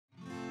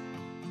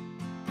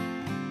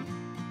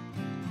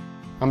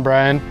I'm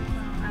Brian.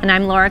 And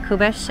I'm Laura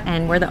Kubes,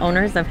 and we're the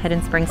owners of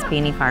Hidden Springs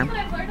Peony Farm.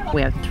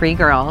 We have 3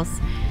 girls,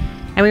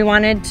 and we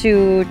wanted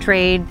to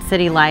trade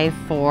city life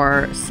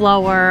for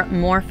slower,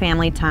 more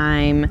family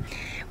time.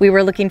 We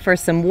were looking for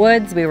some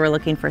woods, we were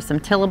looking for some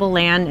tillable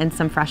land and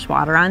some fresh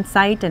water on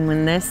site, and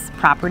when this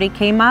property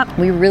came up,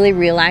 we really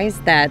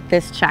realized that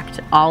this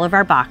checked all of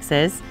our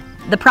boxes.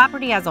 The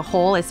property as a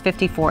whole is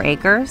 54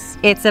 acres.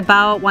 It's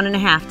about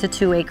 1.5 to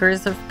 2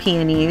 acres of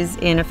peonies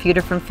in a few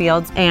different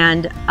fields,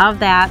 and of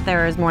that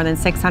there is more than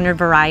 600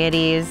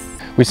 varieties.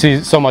 We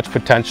see so much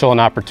potential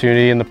and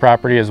opportunity in the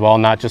property as well,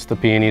 not just the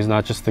peonies,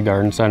 not just the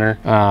garden center.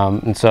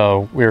 And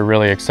so we're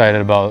really excited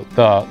about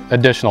the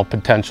additional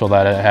potential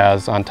that it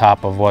has on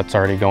top of what's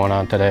already going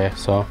on today.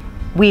 So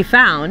we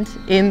found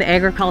in the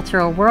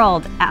agricultural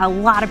world, a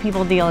lot of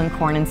people deal in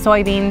corn and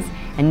soybeans,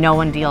 and no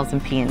one deals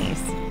in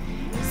peonies.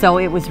 So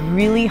it was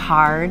really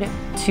hard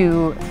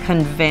to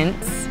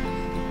convince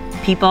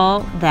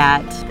people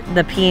that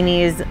the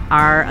peonies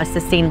are a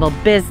sustainable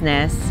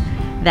business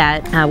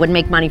that would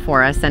make money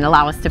for us and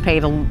allow us to pay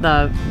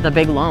the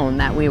big loan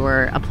that we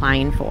were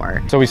applying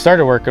for. So we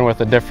started working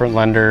with a different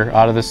lender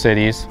out of the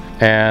cities,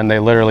 and they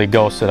literally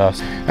ghosted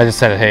us. I just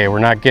said, hey, we're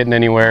not getting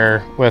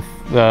anywhere with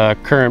the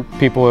current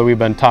people that we've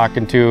been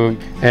talking to,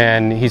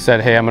 and he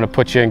said, hey, I'm going to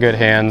put you in good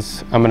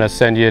hands. I'm going to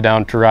send you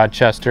down to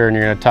Rochester, and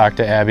you're going to talk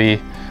to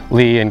Abby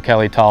Lee and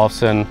Kelly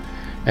Tollefson,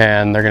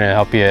 and they're going to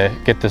help you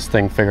get this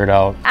thing figured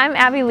out. I'm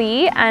Abby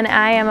Lee, and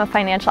I am a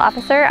financial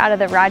officer out of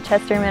the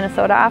Rochester,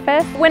 Minnesota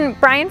office. When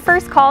Brian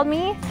first called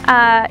me,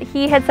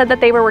 he had said that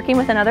they were working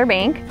with another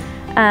bank,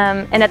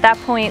 and at that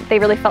point they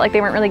really felt like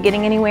they weren't really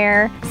getting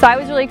anywhere. So I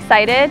was really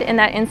excited in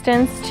that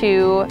instance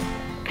to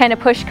kind of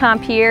push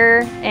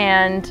Compeer,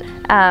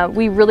 and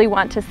we really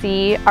want to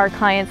see our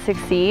clients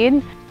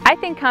succeed. I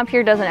think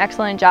Compeer does an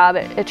excellent job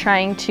at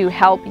trying to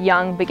help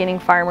young beginning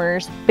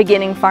farmers,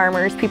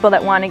 people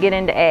that want to get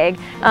into ag,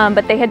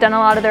 but they had done a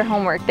lot of their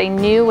homework. They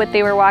knew what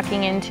they were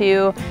walking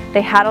into.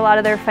 They had a lot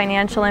of their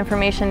financial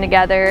information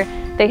together.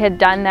 They had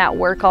done that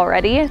work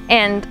already.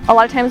 And a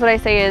lot of times what I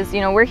say is,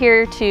 you know, we're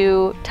here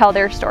to tell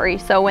their story.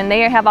 So when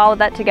they have all of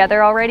that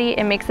together already,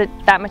 it makes it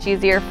that much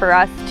easier for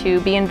us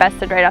to be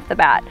invested right off the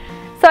bat.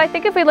 So I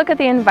think if we look at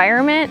the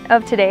environment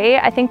of today,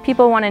 I think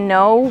people want to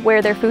know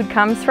where their food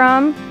comes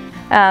from.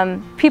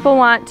 People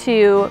want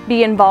to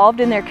be involved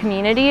in their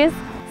communities,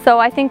 so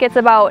I think it's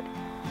about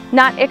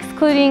not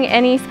excluding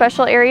any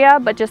special area,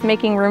 but just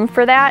making room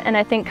for that, and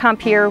I think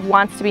Compeer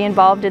wants to be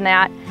involved in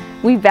that.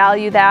 We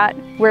value that,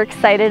 we're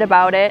excited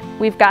about it,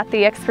 we've got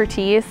the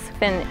expertise,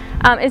 and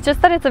it's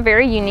just that it's a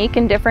very unique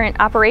and different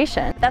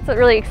operation. That's what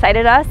really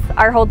excited us,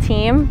 our whole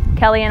team,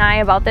 Kelly and I,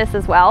 about this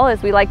as well,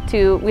 is we like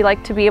to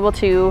be able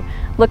to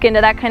look into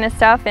that kind of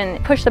stuff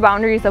and push the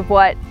boundaries of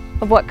what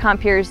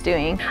Compeer is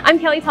doing. I'm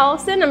Kelly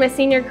Tollefson. I'm a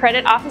senior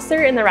credit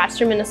officer in the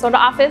Rochester, Minnesota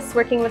office,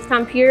 working with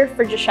Compeer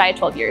for just shy of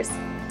 12 years.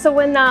 So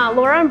when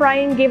Laura and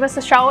Bryan gave us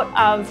a shout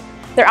of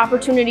their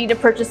opportunity to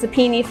purchase a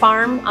peony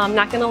farm, I'm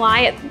not gonna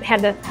lie, it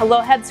had a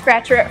little head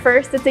scratcher at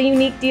first. It's a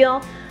unique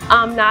deal.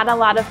 Not a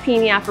lot of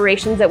peony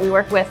operations that we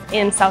work with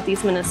in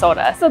southeast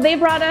Minnesota. So they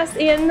brought us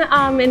in,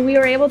 and we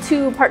were able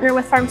to partner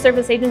with Farm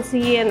Service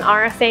Agency and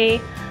RFA.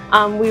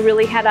 We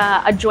really had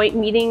a joint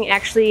meeting,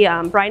 actually.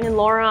 Brian and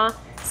Laura,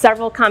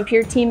 several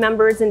Compeer team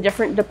members in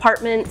different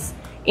departments,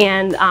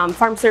 and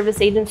Farm Service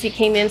Agency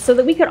came in so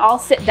that we could all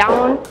sit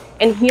down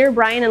and hear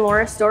Brian and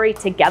Laura's story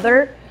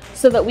together,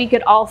 so that we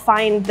could all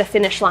find the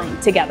finish line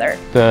together.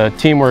 The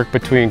teamwork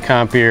between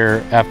Compeer,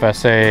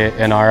 FSA,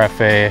 and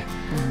RFA,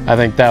 I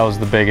think that was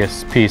the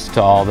biggest piece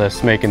to all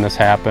this, making this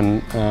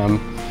happen.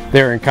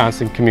 They're in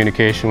constant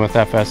communication with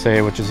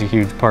FSA, which is a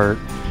huge part.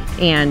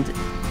 And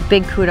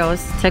big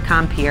kudos to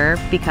Compeer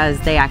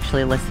because they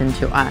actually listen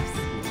to us.